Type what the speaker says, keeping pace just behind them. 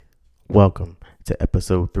Welcome to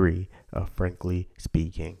episode 3 of Frankly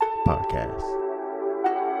Speaking Podcast.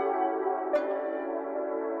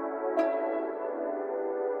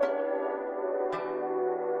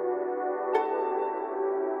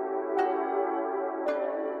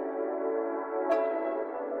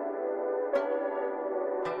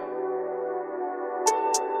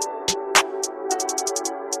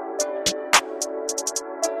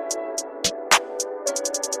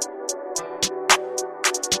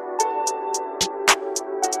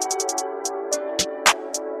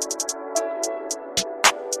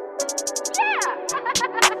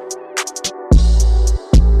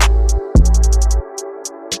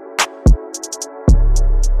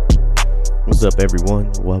 What's up,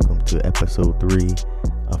 everyone? Welcome to episode 3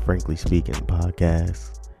 of Frankly Speaking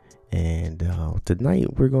Podcast. And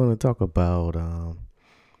tonight we're going to talk about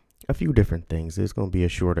a few different things. It's going to be a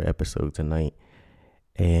shorter episode tonight.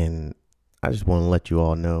 And I just want to let you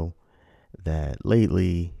all know that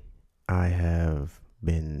lately I have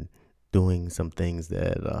been doing some things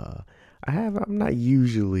that I'm not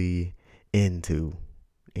usually into.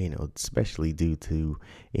 Especially due to,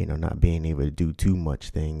 not being able to do too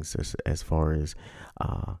much things as far as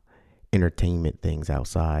entertainment things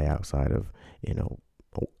outside of,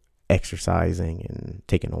 exercising and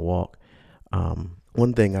taking a walk.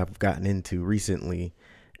 One thing I've gotten into recently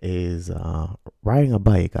is riding a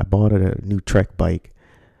bike. I bought a new Trek bike,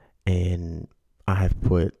 and I've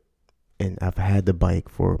had the bike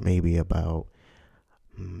for maybe about,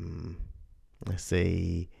 let's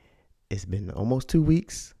say, it's been almost 2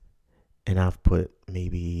 weeks, and I've put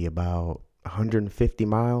maybe about 150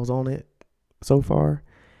 miles on it so far.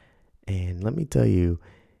 And let me tell you,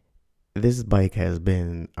 this bike has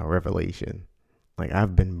been a revelation. Like,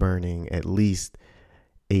 I've been burning at least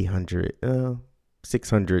 600 to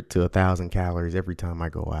 1,000 calories every time I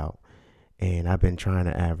go out. And I've been trying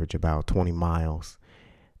to average about 20 miles.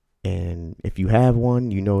 And if you have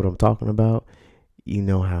one, you know what I'm talking about. You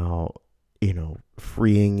know how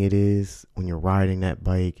freeing it is when you're riding that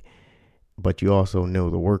bike, but you also know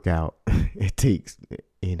the workout it takes,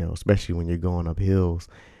 especially when you're going up hills.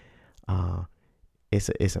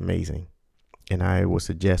 It's amazing. And I would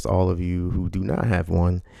suggest all of you who do not have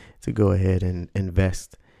one to go ahead and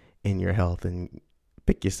invest in your health and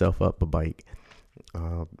pick yourself up a bike.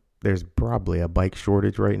 There's probably a bike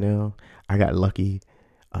shortage right now. I got lucky.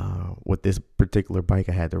 With this particular bike,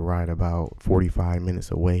 I had to ride about 45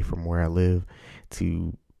 minutes away from where I live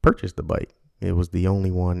to purchase the bike. It was the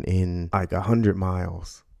only one in like 100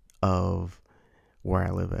 miles of where I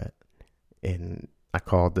live at. And I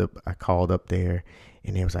called up there,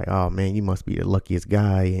 and they was like, "Oh man, you must be the luckiest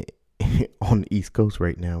guy on the East Coast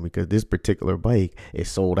right now, because this particular bike is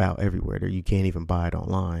sold out everywhere. You can't even buy it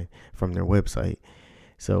online from their website."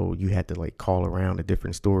 So you had to call around to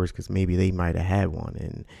different stores because maybe they might have had one,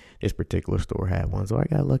 and this particular store had one. So I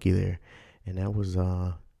got lucky there, and that was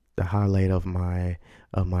the highlight of my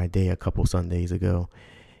day a couple Sundays ago,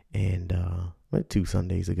 and 2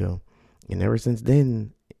 Sundays ago. And ever since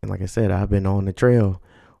then, and like I said, I've been on the trail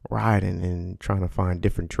riding and trying to find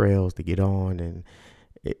different trails to get on. And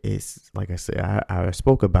it's like I said, I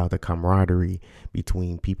spoke about the camaraderie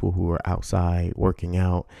between people who are outside working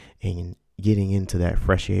out and getting into that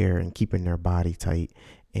fresh air and keeping their body tight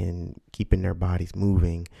and keeping their bodies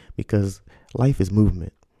moving, because life is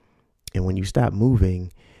movement. And when you stop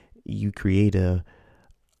moving, you create a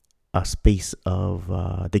space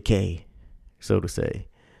of decay, so to say.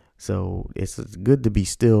 So it's good to be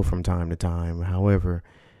still from time to time. However,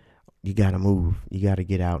 you got to move. You got to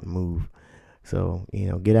get out and move. So,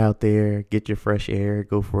 get out there, get your fresh air,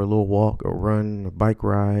 go for a little walk or run or bike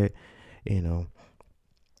ride,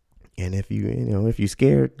 And if you're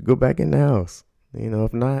scared, go back in the house.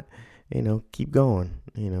 If not, keep going.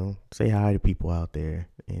 Say hi to people out there.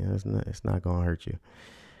 It's not gonna hurt you.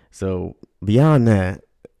 So beyond that,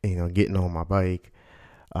 getting on my bike,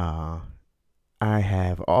 I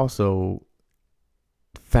have also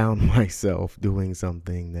found myself doing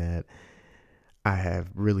something that I have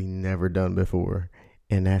really never done before,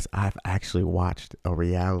 and that's I've actually watched a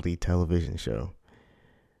reality television show.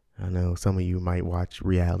 I know some of you might watch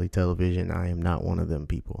reality television. I am not one of them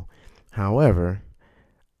people. However,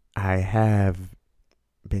 I have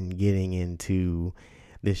been getting into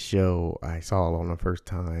this show. I saw it on the first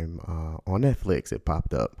time on Netflix. It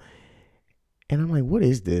popped up. And I'm like, what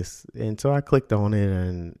is this? And so I clicked on it,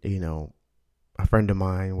 and, a friend of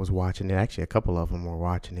mine was watching it. Actually, a couple of them were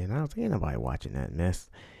watching it. And I was like, ain't nobody watching that mess.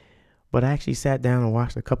 But I actually sat down and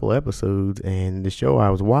watched a couple episodes, and the show I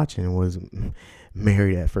was watching was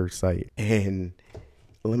Married at First Sight. And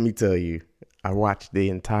let me tell you, I watched the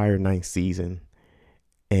entire 9th season,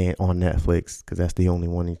 and on Netflix, because that's the only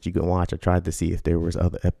one that you can watch. I tried to see if there was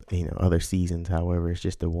other seasons. However, it's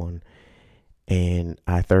just the one, and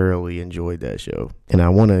I thoroughly enjoyed that show. And I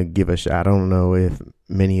want to give a shout. I don't know if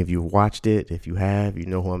many of you watched it. If you have, you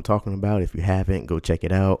know who I'm talking about. If you haven't, go check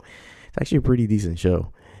it out. It's actually a pretty decent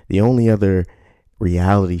show. The only other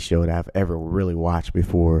reality show that I've ever really watched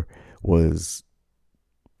before was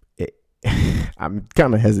it. I'm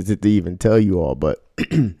kind of hesitant to even tell you all, but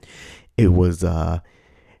it was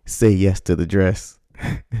Say Yes to the Dress.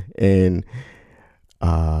 And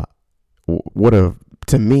what a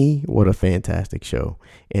fantastic show.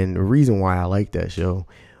 And the reason why I like that show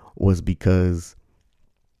was because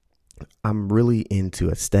I'm really into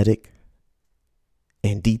aesthetic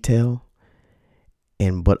and detail,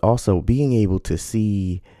 and but also being able to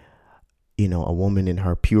see, a woman in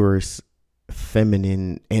her purest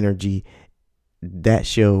feminine energy. That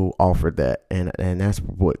show offered that, and that's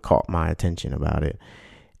what caught my attention about it.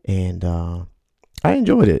 And I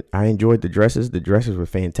enjoyed it. I enjoyed the dresses. The dresses were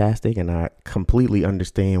fantastic, and I completely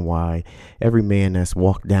understand why every man that's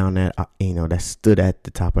walked down that, that stood at the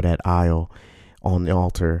top of that aisle on the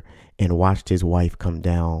altar and watched his wife come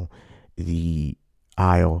down the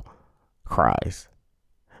aisle cries.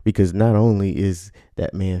 Because not only is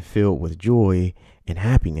that man filled with joy and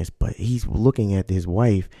happiness, but he's looking at his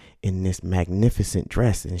wife in this magnificent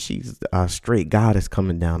dress, and she's a straight goddess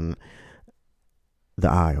coming down the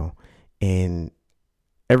aisle. And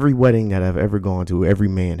every wedding that I've ever gone to, every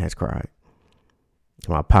man has cried.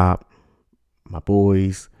 My pop, my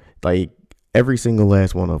boys, like every single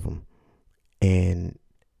last one of them. And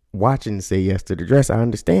watching Say Yes to the Dress, I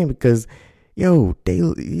understand, because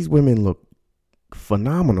these women look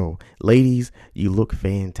phenomenal. Ladies, you look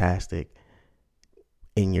fantastic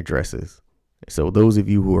in your dresses. So those of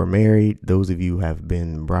you who are married, those of you who have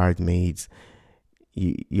been bridesmaids,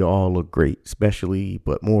 you all look great, especially,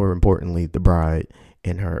 but more importantly, the bride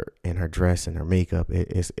in her dress and her makeup.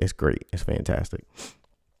 It's great. It's fantastic.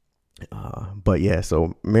 But yeah,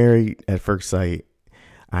 so Married at First Sight,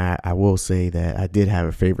 I will say that I did have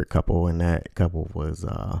a favorite couple, and that couple was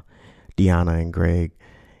Deanna and Greg.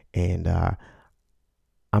 And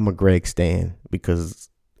I'm a Greg stan, because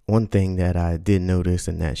one thing that I did notice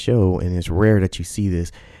in that show, and it's rare that you see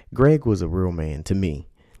this, Greg was a real man to me.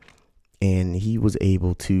 And he was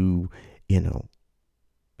able to,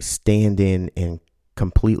 stand in and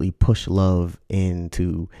completely push love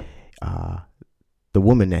into the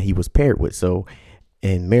woman that he was paired with. So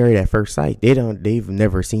in Married at First Sight, they've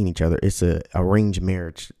never seen each other. It's a arranged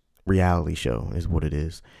marriage reality show is what it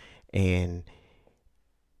is. And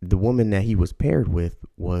the woman that he was paired with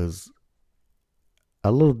was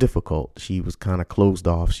a little difficult. She was kind of closed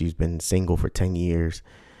off. She's been single for 10 years.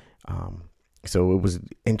 So it was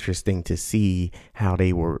interesting to see how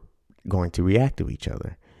they were going to react to each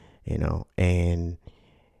other, and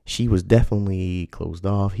she was definitely closed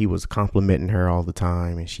off. He was complimenting her all the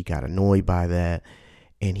time, and she got annoyed by that.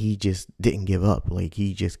 And he just didn't give up. Like,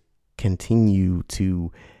 he just continued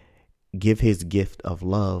to give his gift of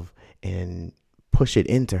love and push it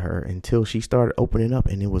into her until she started opening up.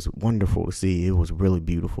 And it was wonderful to see. It was really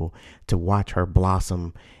beautiful to watch her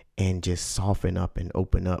blossom and just soften up and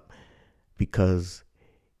open up, because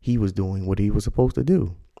he was doing what he was supposed to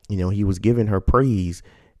do. He was giving her praise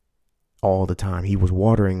all the time. He was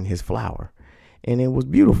watering his flower, and it was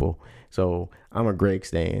beautiful. So I'm a Greg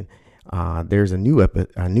stan. There's a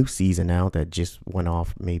new season out that just went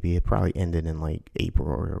off. Maybe it probably ended in like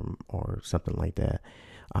April or something like that.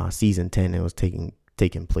 Season 10, it was taking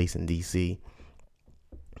place in DC.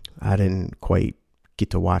 I didn't quite get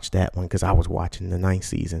to watch that one because I was watching the 9th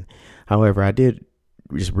season. However, I did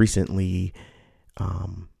just recently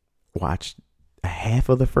watch a half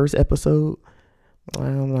of the first episode.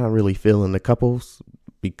 I'm not really feeling the couples,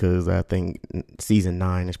 because I think season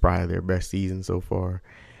 9 is probably their best season so far.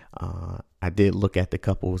 I did look at the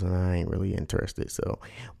couples, and I ain't really interested. So,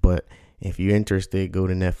 but if you're interested, go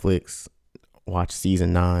to Netflix, watch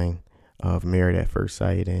season 9 of Married at First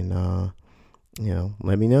Sight, and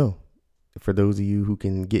let me know. For those of you who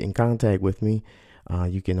can get in contact with me,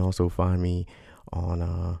 you can also find me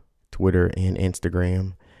on Twitter and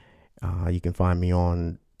Instagram. You can find me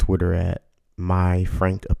on Twitter at My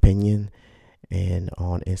Frank Opinion, and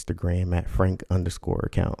on Instagram at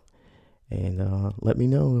Frank_account. And let me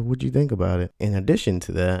know what you think about it. In addition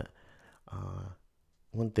to that,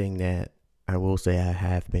 one thing that I will say I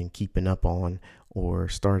have been keeping up on, or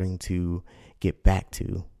starting to get back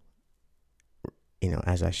to,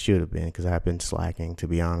 as I should have been, because I've been slacking, to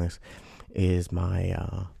be honest, is my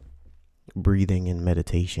breathing and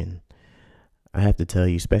meditation. I have to tell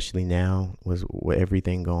you, especially now with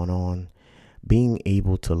everything going on, being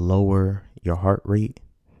able to lower your heart rate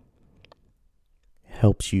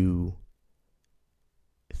helps you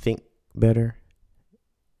think better.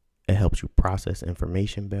 It helps you process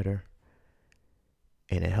information better.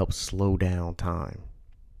 And it helps slow down time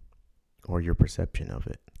or your perception of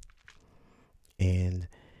it. And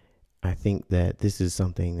I think that this is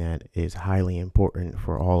something that is highly important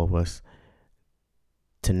for all of us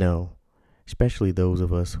to know, especially those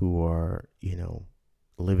of us who are,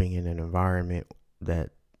 living in an environment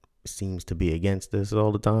that seems to be against us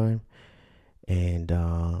all the time. And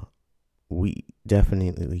we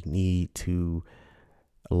definitely need to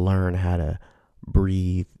learn how to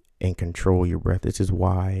breathe and control your breath. This is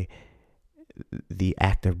why the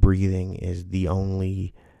act of breathing is the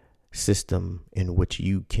only system in which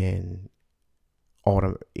you can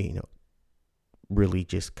really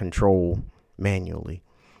just control manually.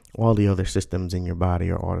 All the other systems in your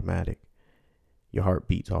body are automatic. Your heart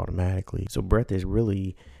beats automatically. So breath is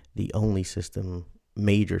really the only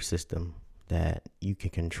major system that you can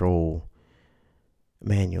control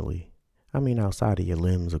manually. Outside of your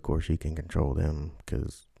limbs, of course, you can control them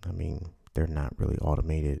because, they're not really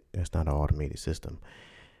automated. That's not an automated system.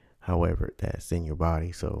 However, that's in your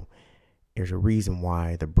body. So there's a reason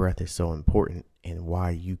why the breath is so important and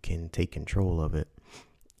why you can take control of it.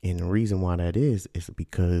 And the reason why that is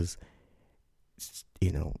because,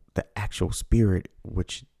 the actual spirit,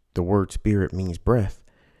 which the word spirit means breath,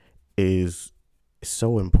 is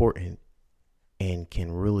so important and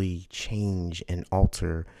can really change and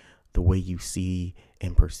alter the way you see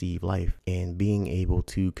and perceive life. And being able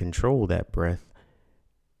to control that breath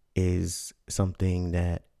is something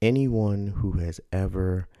that anyone who has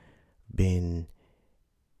ever been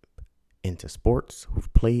into sports,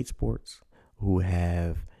 who've played sports, who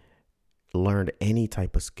have learned any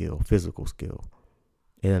type of skill, physical skill,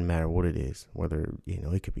 it doesn't matter what it is, whether,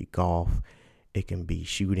 it could be golf, it can be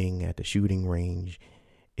shooting at the shooting range,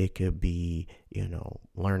 it could be,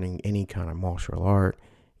 learning any kind of martial art,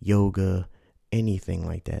 yoga, anything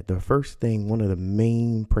like that. The first thing, one of the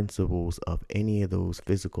main principles of any of those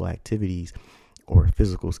physical activities or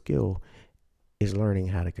physical skill is learning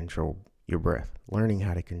how to control your breath, learning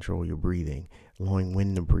how to control your breathing, knowing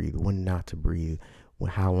when to breathe, when not to breathe,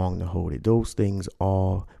 how long to hold it. Those things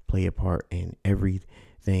all play a part in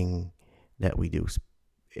everything that we do,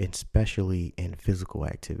 especially in physical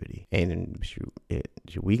activity. And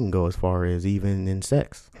we can go as far as even in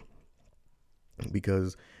sex,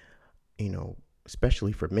 because,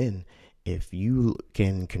 especially for men, if you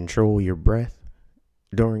can control your breath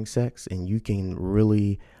during sex and you can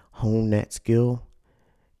really hone that skill,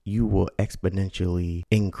 you will exponentially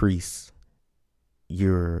increase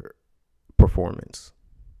your performance.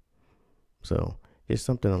 So it's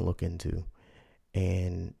something to look into.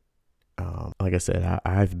 And like I said,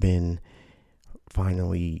 I've been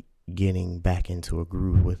finally getting back into a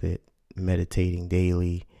groove with it, meditating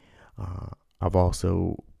daily. I've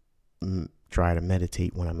also tried to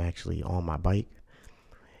meditate when I'm actually on my bike.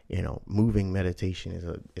 Moving meditation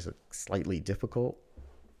is a slightly difficult,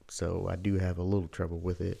 so I do have a little trouble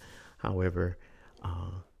with it. However,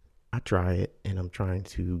 I try it, and I'm trying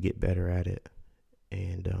to get better at it.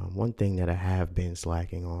 And one thing that I have been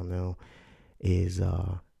slacking on, though, is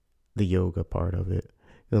the yoga part of it.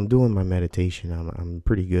 I'm doing my meditation. I'm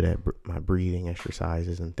pretty good at my breathing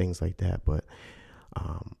exercises and things like that. But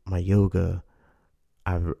my yoga,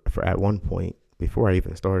 at one point, before I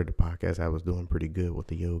even started the podcast, I was doing pretty good with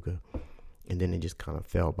the yoga. And then it just kind of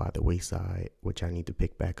fell by the wayside, which I need to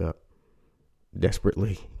pick back up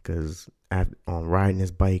desperately, because on riding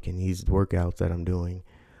this bike and these workouts that I'm doing,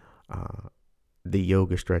 the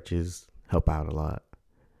yoga stretches help out a lot.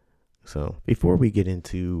 So before we get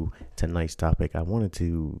into tonight's topic, I wanted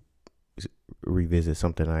to revisit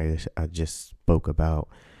something I just spoke about,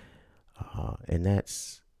 and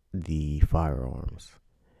that's the firearms.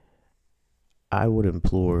 I would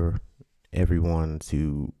implore everyone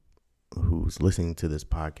who's listening to this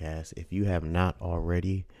podcast, if you have not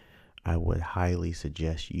already, I would highly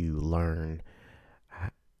suggest you learn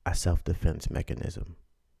a self-defense mechanism.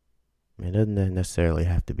 It doesn't necessarily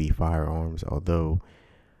have to be firearms, although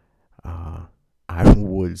I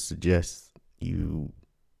would suggest you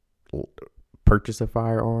purchase a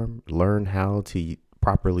firearm, learn how to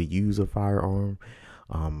properly use a firearm,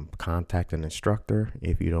 contact an instructor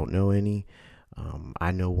if you don't know any.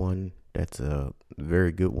 I know one that's a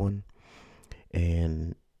very good one.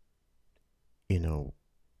 And,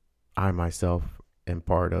 I myself am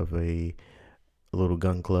part of a little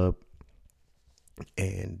gun club,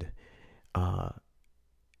 and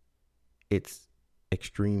it's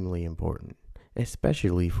extremely important,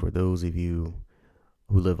 especially for those of you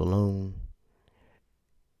who live alone,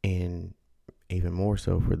 And even more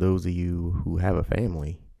so for those of you who have a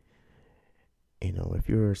family. If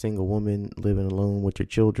you're a single woman living alone with your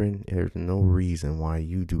children, there's no reason why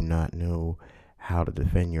you do not know how to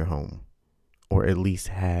defend your home, or at least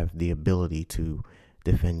have the ability to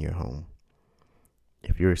defend your home.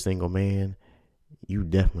 If you're a single man, you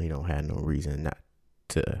definitely don't have no reason not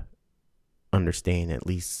to understand at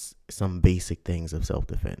least some basic things of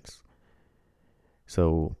self-defense.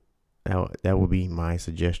 So that would be my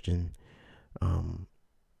suggestion,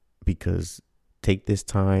 because take this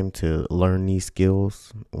time to learn these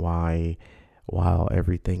skills while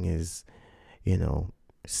everything is,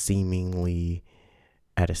 seemingly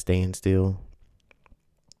at a standstill.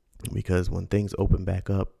 Because when things open back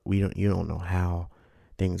up, you don't know how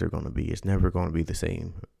things are going to be. It's never going to be the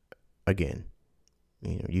same again.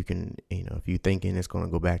 You can, if you're thinking it's going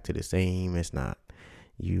to go back to the same, it's not.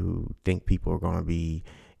 You think people are going to be,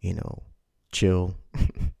 chill.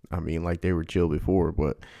 I mean, like they were chill before,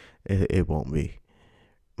 but it won't be,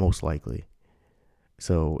 most likely.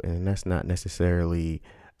 So, and that's not necessarily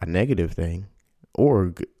a negative thing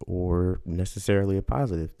or necessarily a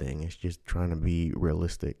positive thing. It's just trying to be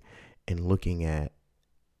realistic and looking at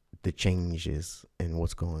the changes and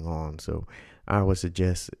what's going on. So I would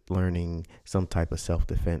suggest learning some type of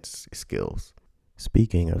self-defense skills.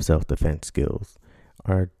 Speaking of self-defense skills,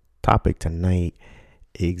 our topic tonight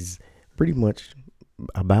is pretty much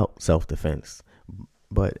about self-defense,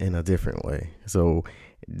 but in a different way. So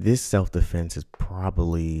this self-defense is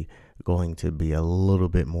probably going to be a little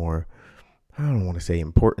bit more, I don't want to say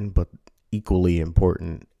important, but equally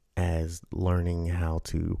important as learning how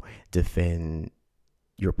to defend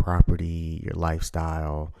your property, your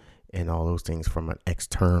lifestyle, and all those things from an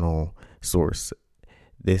external source.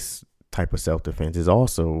 This type of self-defense is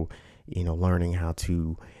also, learning how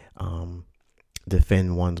to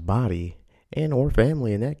defend one's body and or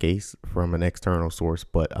family in that case from an external source,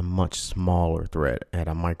 but a much smaller threat at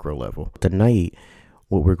a micro level. Tonight,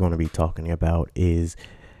 what we're going to be talking about is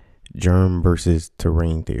germ versus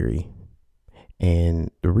terrain theory.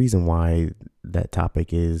 And the reason why that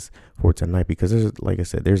topic is for tonight, because there's, like I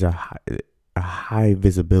said, there's a high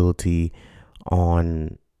visibility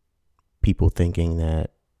on people thinking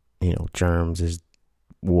that, germs is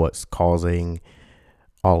what's causing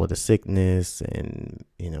all of the sickness and,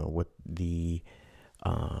 with the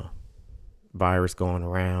virus going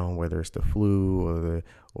around, whether it's the flu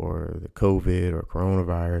or the COVID or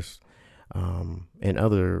coronavirus, and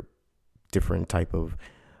other different type of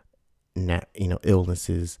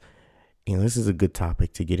illnesses. This is a good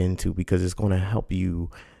topic to get into because it's going to help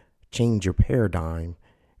you change your paradigm,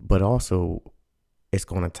 but also it's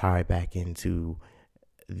going to tie back into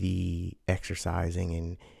the exercising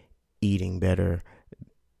and eating better,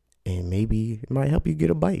 and maybe it might help you get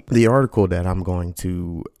a bite. The article that I'm going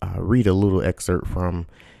to read a little excerpt from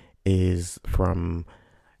is from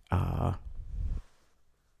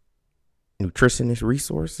Nutritionist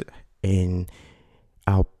Resource, and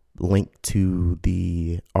I'll link to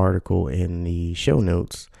the article in the show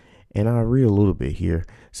notes, and I'll read a little bit here.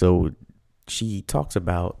 So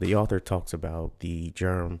the author talks about the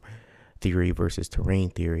germ theory versus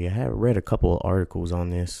terrain theory. I have read a couple of articles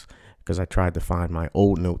on this because I tried to find my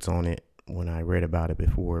old notes on it when I read about it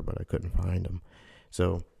before, but I couldn't find them.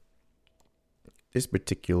 So this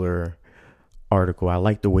particular article, I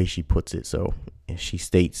like the way she puts it. So she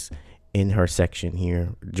states in her section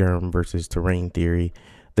here, germ versus terrain theory.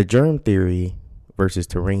 The germ theory versus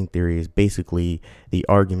terrain theory is basically the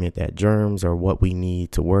argument that germs are what we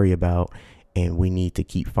need to worry about, and we need to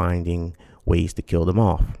keep finding ways to kill them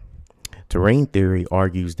off. Terrain theory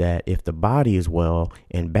argues that if the body is well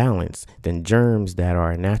and balanced, then germs that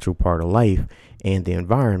are a natural part of life and the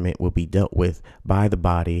environment will be dealt with by the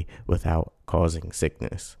body without causing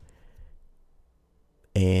sickness.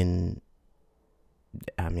 And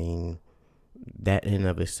I mean, that in and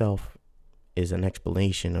of itself is an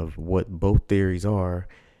explanation of what both theories are.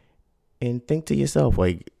 And think to yourself,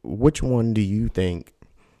 like, which one do you think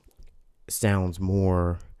sounds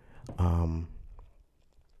more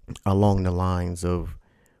along the lines of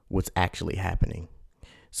what's actually happening?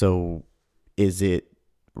 So is it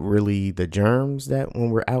really the germs that when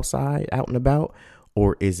we're outside, out and about,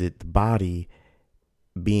 or is it the body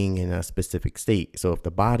being in a specific state? So if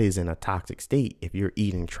the body is in a toxic state, if you're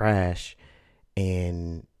eating trash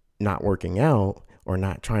and not working out or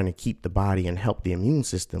not trying to keep the body and help the immune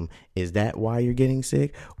system, is that why you're getting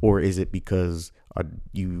sick? Or is it because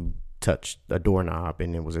you touched a doorknob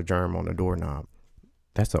and there was a germ on the doorknob?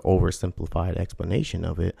 That's an oversimplified explanation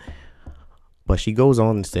of it. But she goes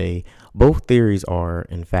on to say both theories are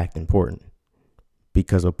in fact important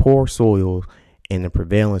because a poor soil and the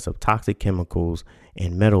prevalence of toxic chemicals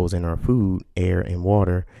and metals in our food, air, and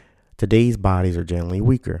water, today's bodies are generally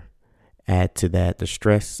weaker. Add to that the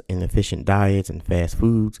stress, inefficient diets, and fast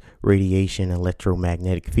foods, radiation,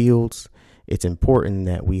 electromagnetic fields. It's important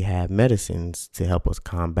that we have medicines to help us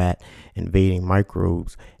combat invading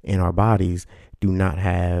microbes in our bodies do not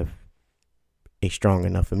have a strong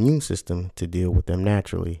enough immune system to deal with them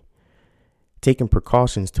naturally. Taking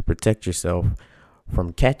precautions to protect yourself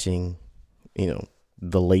from catching,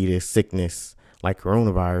 the latest sickness like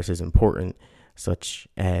coronavirus is important, such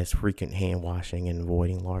as frequent hand washing and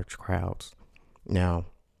avoiding large crowds. Now,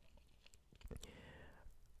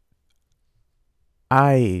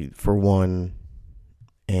 I, for one,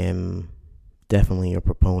 am definitely a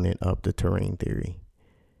proponent of the terrain theory.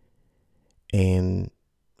 And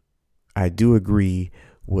I do agree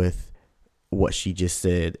with what she just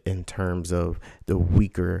said in terms of the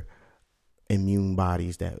weaker immune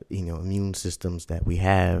bodies that, immune systems that we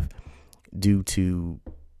have due to,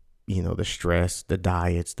 the stress, the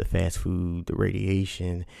diets, the fast food, the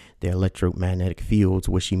radiation, the electromagnetic fields.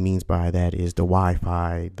 What she means by that is the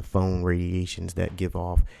Wi-Fi, the phone radiations that give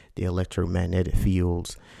off the electromagnetic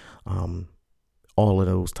fields, all of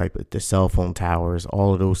those the cell phone towers,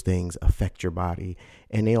 all of those things affect your body,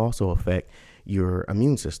 and they also affect your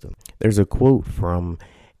immune system. There's a quote from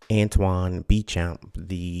Antoine Béchamp,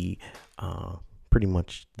 the pretty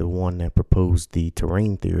much the one that proposed the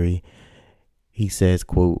terrain theory. He says,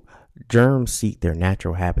 quote, "Germs seek their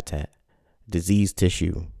natural habitat, diseased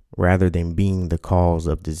tissue, rather than being the cause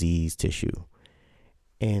of diseased tissue."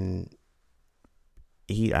 And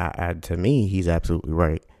to me, he's absolutely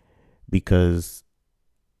right. Because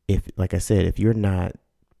like I said, if you're not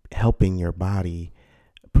helping your body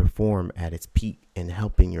perform at its peak and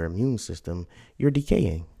helping your immune system, you're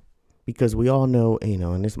decaying. Because we all know,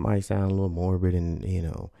 and this might sound a little morbid and,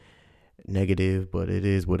 negative, but it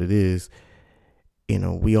is what it is.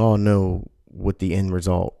 We all know what the end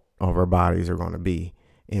result of our bodies are going to be.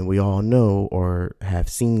 And we all know or have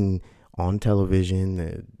seen on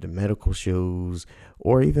television, the medical shows,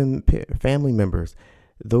 or even family members,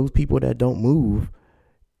 those people that don't move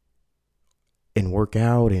and work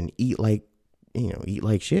out and eat like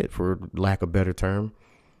shit, for lack of a better term,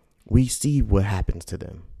 we see what happens to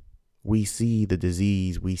them. We see the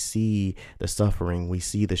disease, we see the suffering, we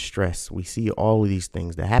see the stress, we see all of these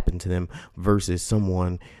things that happen to them versus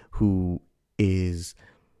someone who is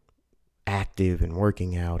active and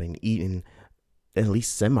working out and eating at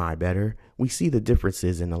least semi better. We see the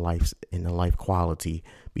differences in the life quality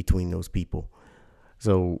between those people.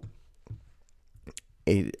 So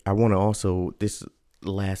I want to also, this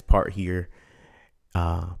last part here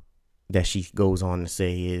that she goes on to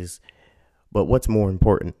say is, but what's more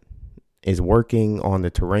important is working on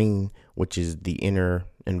the terrain, which is the inner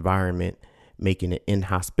environment, making it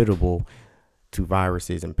inhospitable to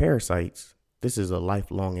viruses and parasites. This is a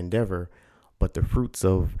lifelong endeavor, but the fruits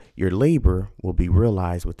of your labor will be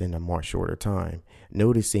realized within a much shorter time.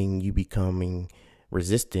 Noticing you becoming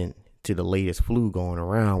resistant to the latest flu going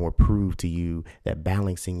around will prove to you that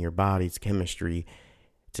balancing your body's chemistry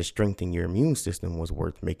to strengthen your immune system was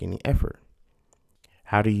worth making the effort.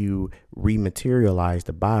 How do you rematerialize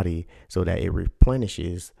the body so that it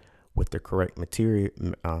replenishes with the correct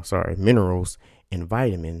minerals and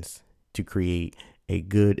vitamins to create a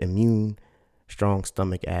good immune, strong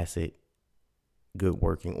stomach acid, good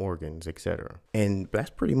working organs, etc.? And that's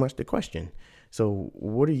pretty much the question. So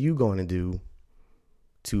what are you going to do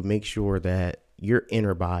to make sure that your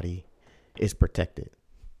inner body is protected?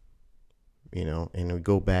 And we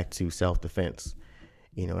go back to self-defense.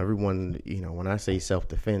 Everyone, when I say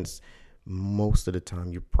self-defense, most of the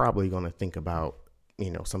time you're probably going to think about,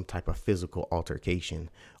 some type of physical altercation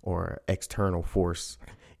or external force,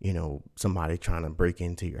 somebody trying to break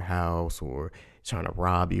into your house or trying to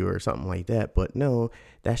rob you or something like that. But no,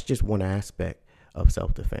 that's just one aspect of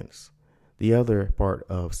self-defense. The other part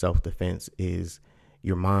of self-defense is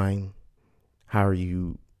your mind. How are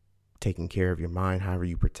you taking care of your mind? How are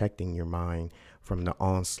you protecting your mind from the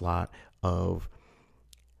onslaught of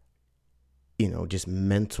just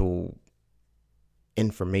mental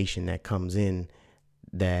information that comes in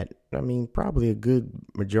that, probably a good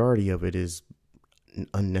majority of it is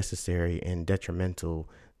unnecessary and detrimental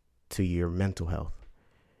to your mental health.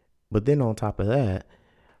 But then on top of that,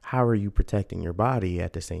 how are you protecting your body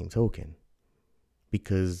at the same token?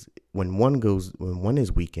 Because when one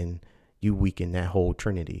is weakened, you weaken that whole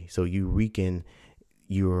trinity. So you weaken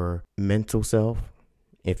your mental self.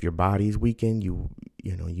 If your body's weakened, you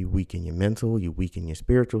weaken your mental, you weaken your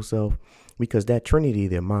spiritual self, because that trinity,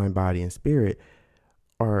 their mind, body, and spirit,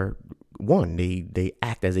 are one. They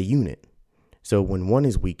act as a unit. So when one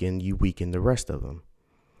is weakened, you weaken the rest of them.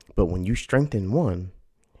 But when you strengthen one,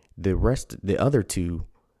 the other two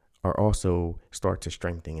are also start to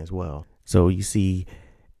strengthen as well. So you see,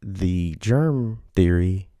 the germ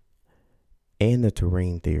theory and the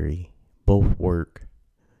terrain theory both work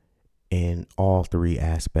in all three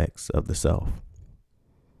aspects of the self.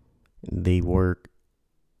 They work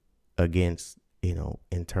against,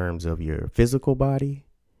 in terms of your physical body.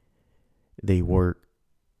 They work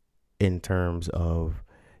in terms of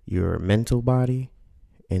your mental body,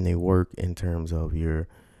 and they work in terms of your,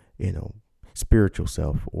 spiritual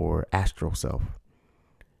self or astral self.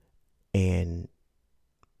 And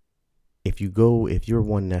if you're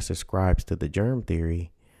one that subscribes to the germ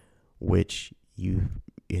theory, which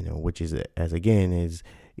which is, as again, is,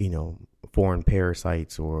 foreign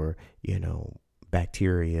parasites or,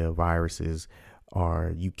 bacteria, viruses,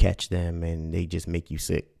 or you catch them and they just make you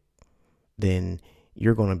sick, then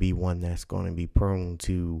you're going to be one that's going to be prone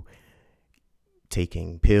to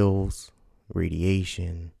taking pills,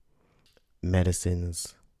 radiation,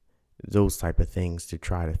 medicines, those type of things to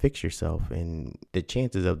try to fix yourself. And the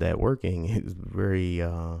chances of that working is very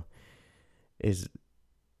is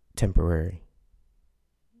temporary.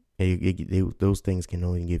 Those things can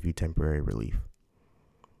only give you temporary relief.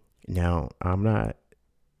 Now, I'm not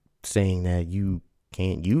saying that you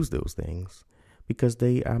can't use those things, because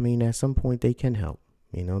at some point they can help.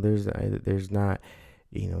 There's not,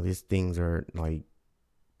 these things are like,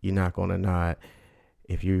 you're not going to not,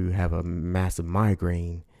 if you have a massive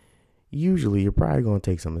migraine, usually you're probably going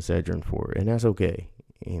to take some Excedrin for it, and that's okay.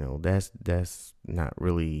 That's not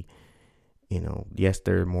really, yes,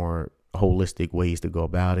 there are more holistic ways to go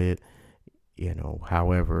about it.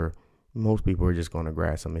 However, most people are just going to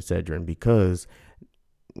grab some Excedrin because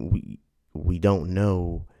we don't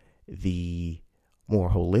know the more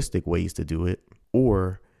holistic ways to do it,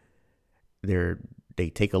 or they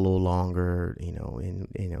take a little longer, and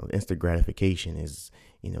instant gratification is,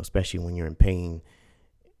 especially when you're in pain,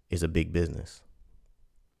 is a big business.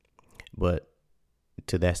 But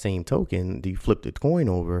to that same token, you flip the coin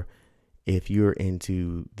over. If you're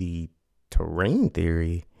into the terrain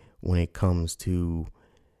theory, when it comes to,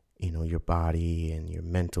 your body and your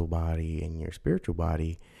mental body and your spiritual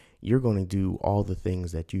body, you're going to do all the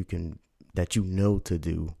things that you know to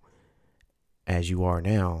do as you are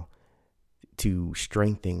now, to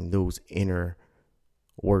strengthen those inner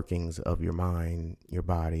workings of your mind, your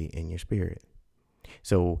body, and your spirit.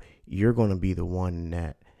 So you're going to be the one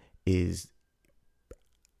that is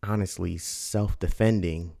honestly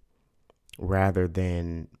self-defending rather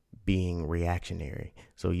than being reactionary.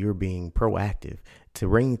 So you're being proactive.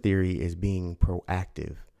 Terrain theory is being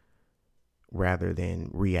proactive rather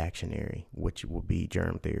than reactionary, which will be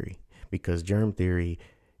germ theory. Because germ theory,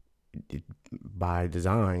 by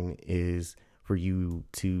design, is for you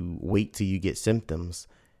to wait till you get symptoms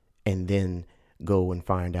and then go and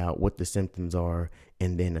find out what the symptoms are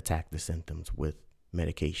and then attack the symptoms with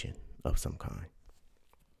medication of some kind.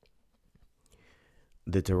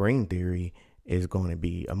 The terrain theory is going to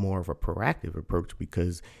be a more of a proactive approach,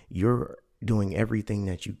 because you're doing everything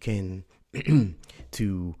that you can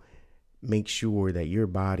to make sure that your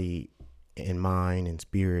body and mind and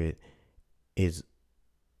spirit is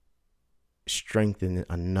strengthened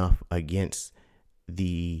enough against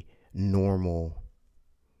the normal,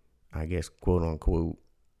 I guess, quote unquote,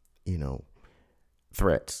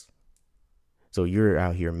 threats. So you're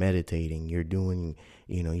out here meditating, you're doing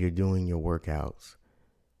your workouts.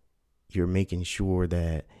 You're making sure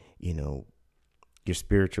that, your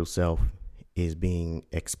spiritual self is being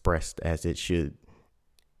expressed as it should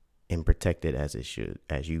and protected as it should.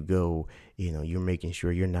 As you go, you're making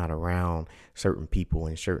sure you're not around certain people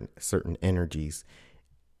and certain energies,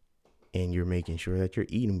 and you're making sure that you're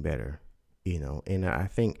eating better, and I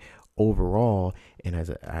think overall, and as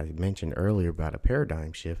I mentioned earlier about a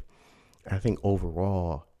paradigm shift, I think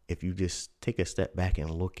overall, if you just take a step back and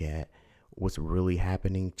look at what's really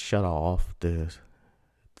happening, shut off the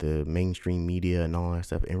mainstream media and all that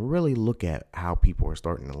stuff, and really look at how people are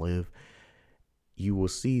starting to live, you will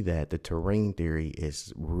see that the terrain theory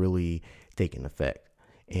is really taking effect.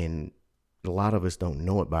 And a lot of us don't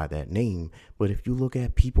know it by that name, but if you look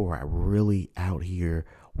at people who are really out here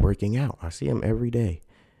working out, I see them every day.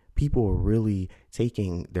 People are really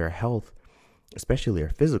taking their health, especially their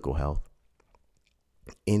physical health,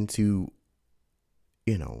 into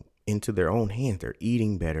their own hands. They're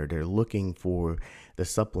eating better. They're looking for the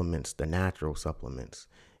supplements, the natural supplements.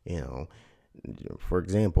 For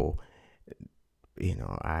example,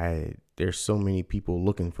 there's so many people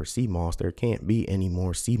looking for sea moss. There can't be any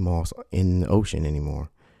more sea moss in the ocean anymore.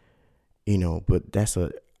 But that's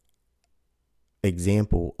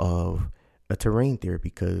example of a terrain theory,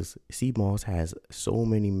 because sea moss has so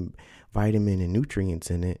many vitamin and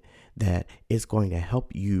nutrients in it that it's going to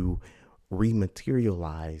help you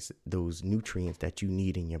rematerialize those nutrients that you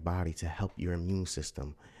need in your body to help your immune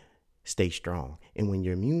system stay strong. And when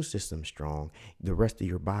your immune system's strong, the rest of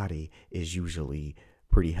your body is usually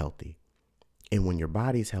pretty healthy. And when your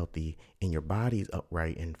body's healthy and your body's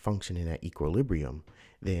upright and functioning at equilibrium,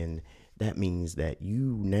 then that means that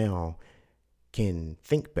you now can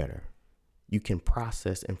think better. You can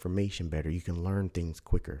process information better. You can learn things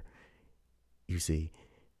quicker, you see.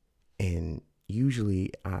 And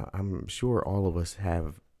usually, I'm sure all of us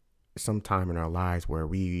have some time in our lives where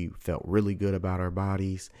we felt really good about our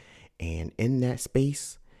bodies. And in that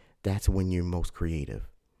space, that's when you're most creative.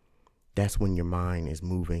 That's when your mind is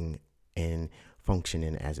moving and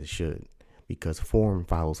functioning as it should, because form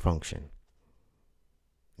follows function.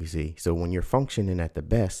 You see, so when you're functioning at the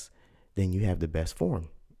best, then you have the best form.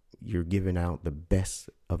 You're giving out the best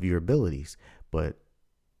of your abilities.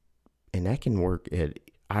 And that can work at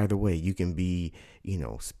either way. You can be,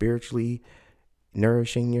 spiritually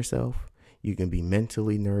nourishing yourself. You can be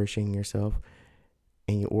mentally nourishing yourself.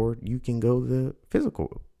 Or you can go the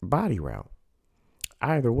physical body route.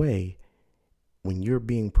 Either way, when you're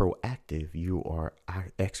being proactive, you are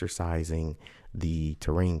exercising the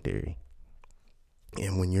terrain theory.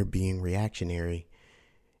 And when you're being reactionary,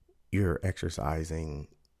 you're exercising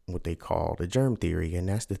what they call the germ theory. And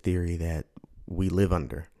that's the theory that we live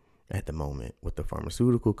under at the moment with the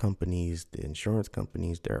pharmaceutical companies, the insurance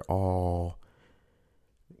companies. They're all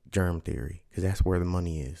germ theory, because that's where the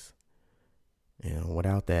money is.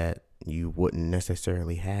 Without that, you wouldn't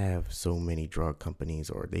necessarily have so many drug companies,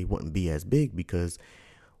 or they wouldn't be as big, because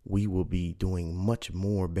we will be doing much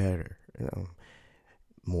more better,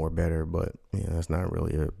 but that's not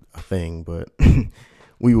really a thing, but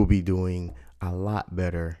we will be doing a lot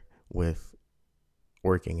better with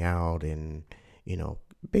working out and,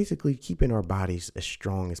 basically keeping our bodies as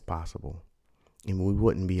strong as possible. And we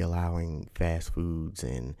wouldn't be allowing fast foods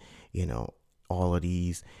and, all of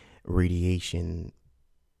these radiation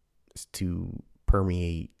to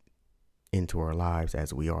permeate into our lives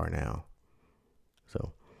as we are now.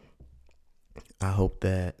 So I hope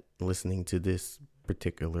that listening to this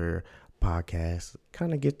particular podcast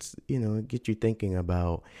kind of gets you thinking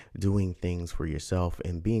about doing things for yourself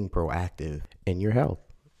and being proactive in your health.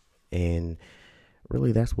 And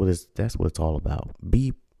really, that's what it's all about.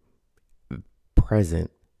 Be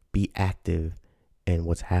present, be active in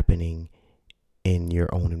what's happening in your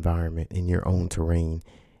own environment, in your own terrain,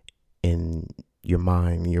 in your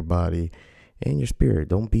mind, your body, and your spirit.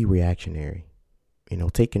 Don't be reactionary.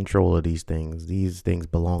 Take control of these things. These things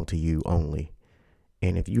belong to you only.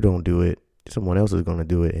 And if you don't do it, someone else is going to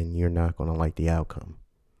do it, and you're not going to like the outcome.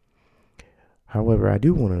 However, I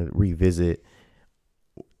do want to revisit,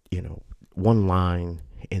 one line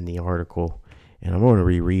in the article, and I'm going to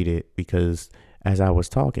reread it, because as I was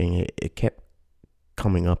talking, it kept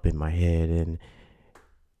coming up in my head. And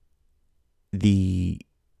the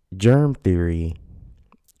germ theory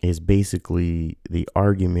is basically the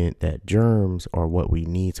argument that germs are what we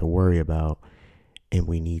need to worry about, and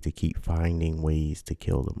we need to keep finding ways to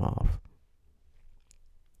kill them off.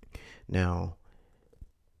 Now,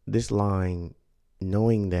 this line,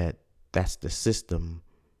 knowing that that's the system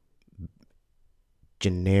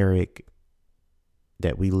generic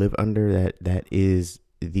that we live under, that is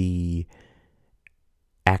the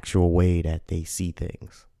actual way that they see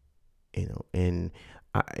things, and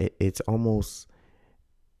it's almost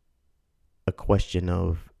a question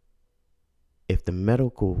of, if the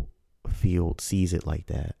medical field sees it like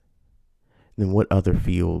that, then what other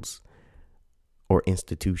fields or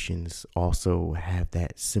institutions also have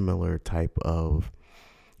that similar type of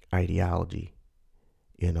ideology?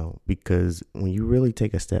 Because when you really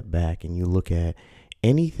take a step back and you look at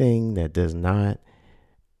anything that does not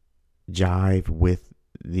jive with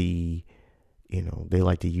the, they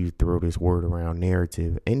like to throw this word around,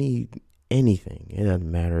 narrative, anything. It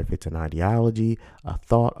doesn't matter if it's an ideology, a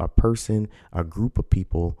thought, a person, a group of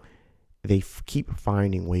people. They keep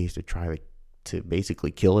finding ways to try to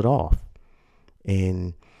basically kill it off.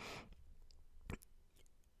 And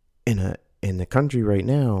in the country right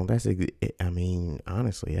now,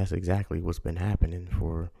 honestly, that's exactly what's been happening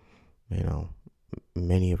for,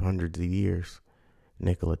 many of hundreds of years.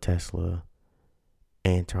 Nikola Tesla,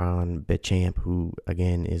 Anton Béchamp, who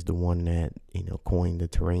again is the one that, coined the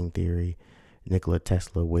terrain theory. Nikola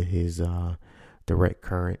Tesla with his direct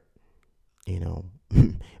current,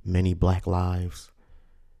 many black lives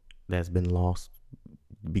that's been lost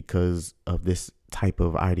because of this type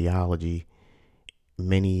of ideology.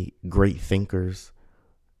 many great thinkers,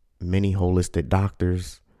 many holistic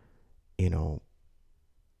doctors,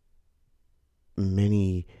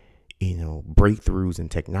 many, breakthroughs in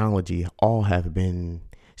technology all have been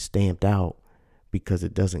stamped out because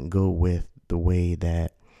it doesn't go with the way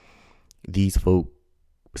that these folk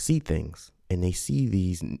see things. And they see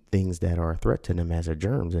these things that are a threat to them as a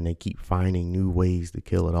germs, and they keep finding new ways to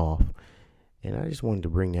kill it off. And I just wanted to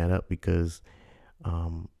bring that up because,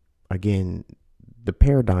 again, the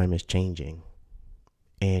paradigm is changing.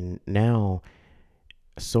 And now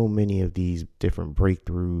so many of these different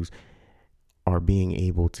breakthroughs are being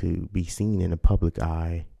able to be seen in the public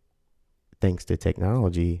eye thanks to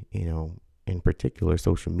technology, in particular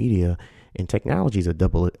social media. And technology is a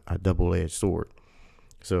double-edged sword.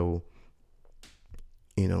 So,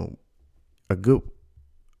 a good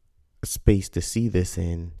space to see this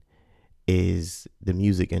in is the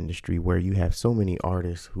music industry, where you have so many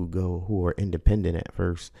artists who are independent at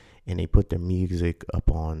first, and they put their music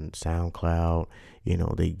up on SoundCloud,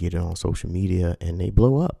 they get it on social media, and they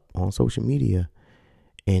blow up on social media.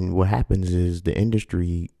 And what happens is the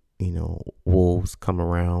industry, wolves come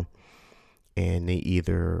around, and they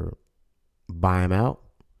either buy them out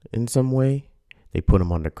in some way, they put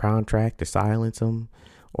them under contract to silence them,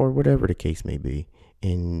 or whatever the case may be.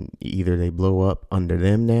 And either they blow up under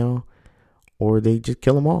them now, or they just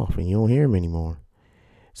kill them off and you don't hear them anymore.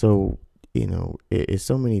 So, it's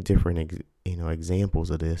so many different,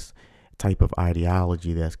 examples of this type of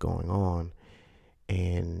ideology that's going on.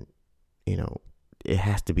 And, it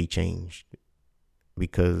has to be changed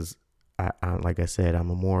because I like I said, I'm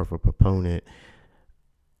more of a proponent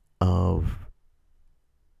of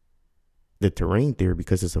the terrain theory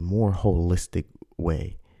because it's a more holistic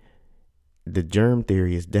way. The germ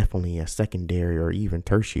theory is definitely a secondary or even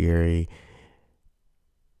tertiary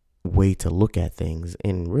way to look at things,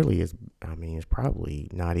 and really it's probably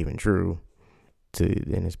not even true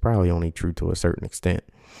and it's probably only true to a certain extent,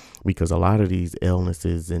 because a lot of these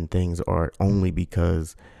illnesses and things are only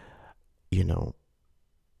because we're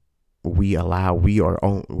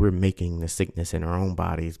making the sickness in our own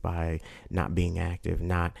bodies by not being active,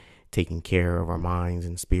 not taking care of our minds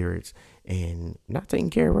and spirits, and not taking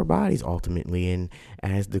care of our bodies ultimately. And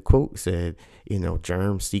as the quote said,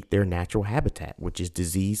 germs seek their natural habitat, which is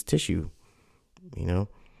diseased tissue,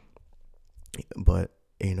 but,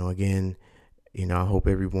 again, I hope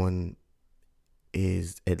everyone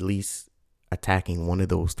is at least attacking one of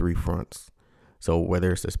those three fronts. So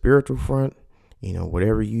whether it's a spiritual front,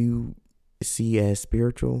 whatever you see as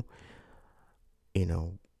spiritual,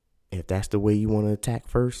 if that's the way you want to attack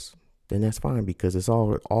first, then that's fine, because it's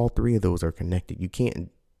all three of those are connected. You can't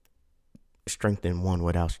strengthen one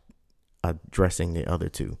without addressing the other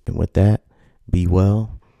two. And with that, be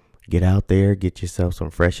well, get out there, get yourself some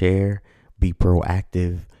fresh air, be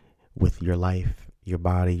proactive with your life, your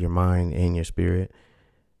body, your mind, and your spirit.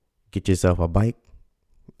 Get yourself a bike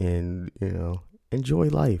and, enjoy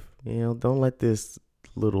life. Don't let this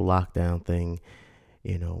little lockdown thing,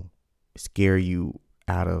 scare you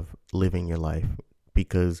out of living your life,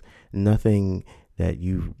 because nothing that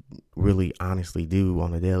you really honestly do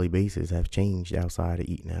on a daily basis have changed outside of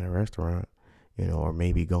eating at a restaurant, or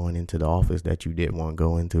maybe going into the office that you didn't want to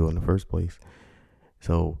go into in the first place.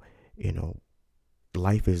 So,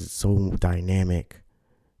 life is so dynamic.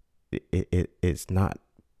 It's not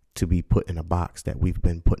to be put in a box that we've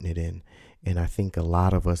been putting it in. And I think a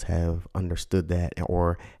lot of us have understood that,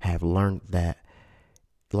 or have learned that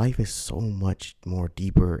life is so much more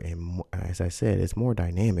deeper. And as I said, it's more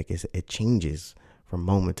dynamic. It changes from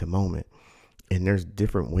moment to moment. And there's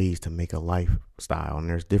different ways to make a lifestyle, and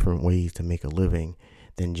there's different ways to make a living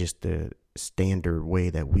than just the standard way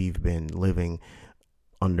that we've been living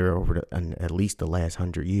over at least the last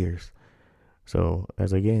 100 years. So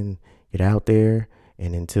again, get out there,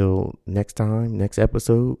 and until next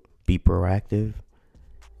episode, be proactive,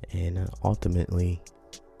 and ultimately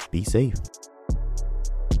be safe.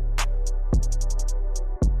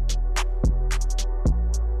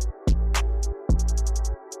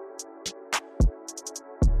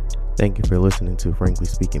 Thank you for listening to Frankly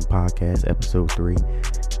Speaking Podcast, episode 3.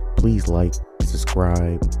 Please like,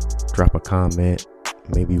 subscribe, drop a comment.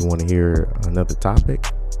 Maybe you want to hear another topic,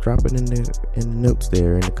 drop it in the notes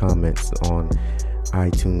there in the comments on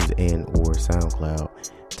iTunes and or SoundCloud.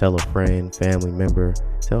 Tell a friend, family member,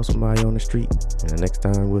 tell somebody on the street. And the next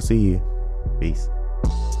time we'll see you. Peace.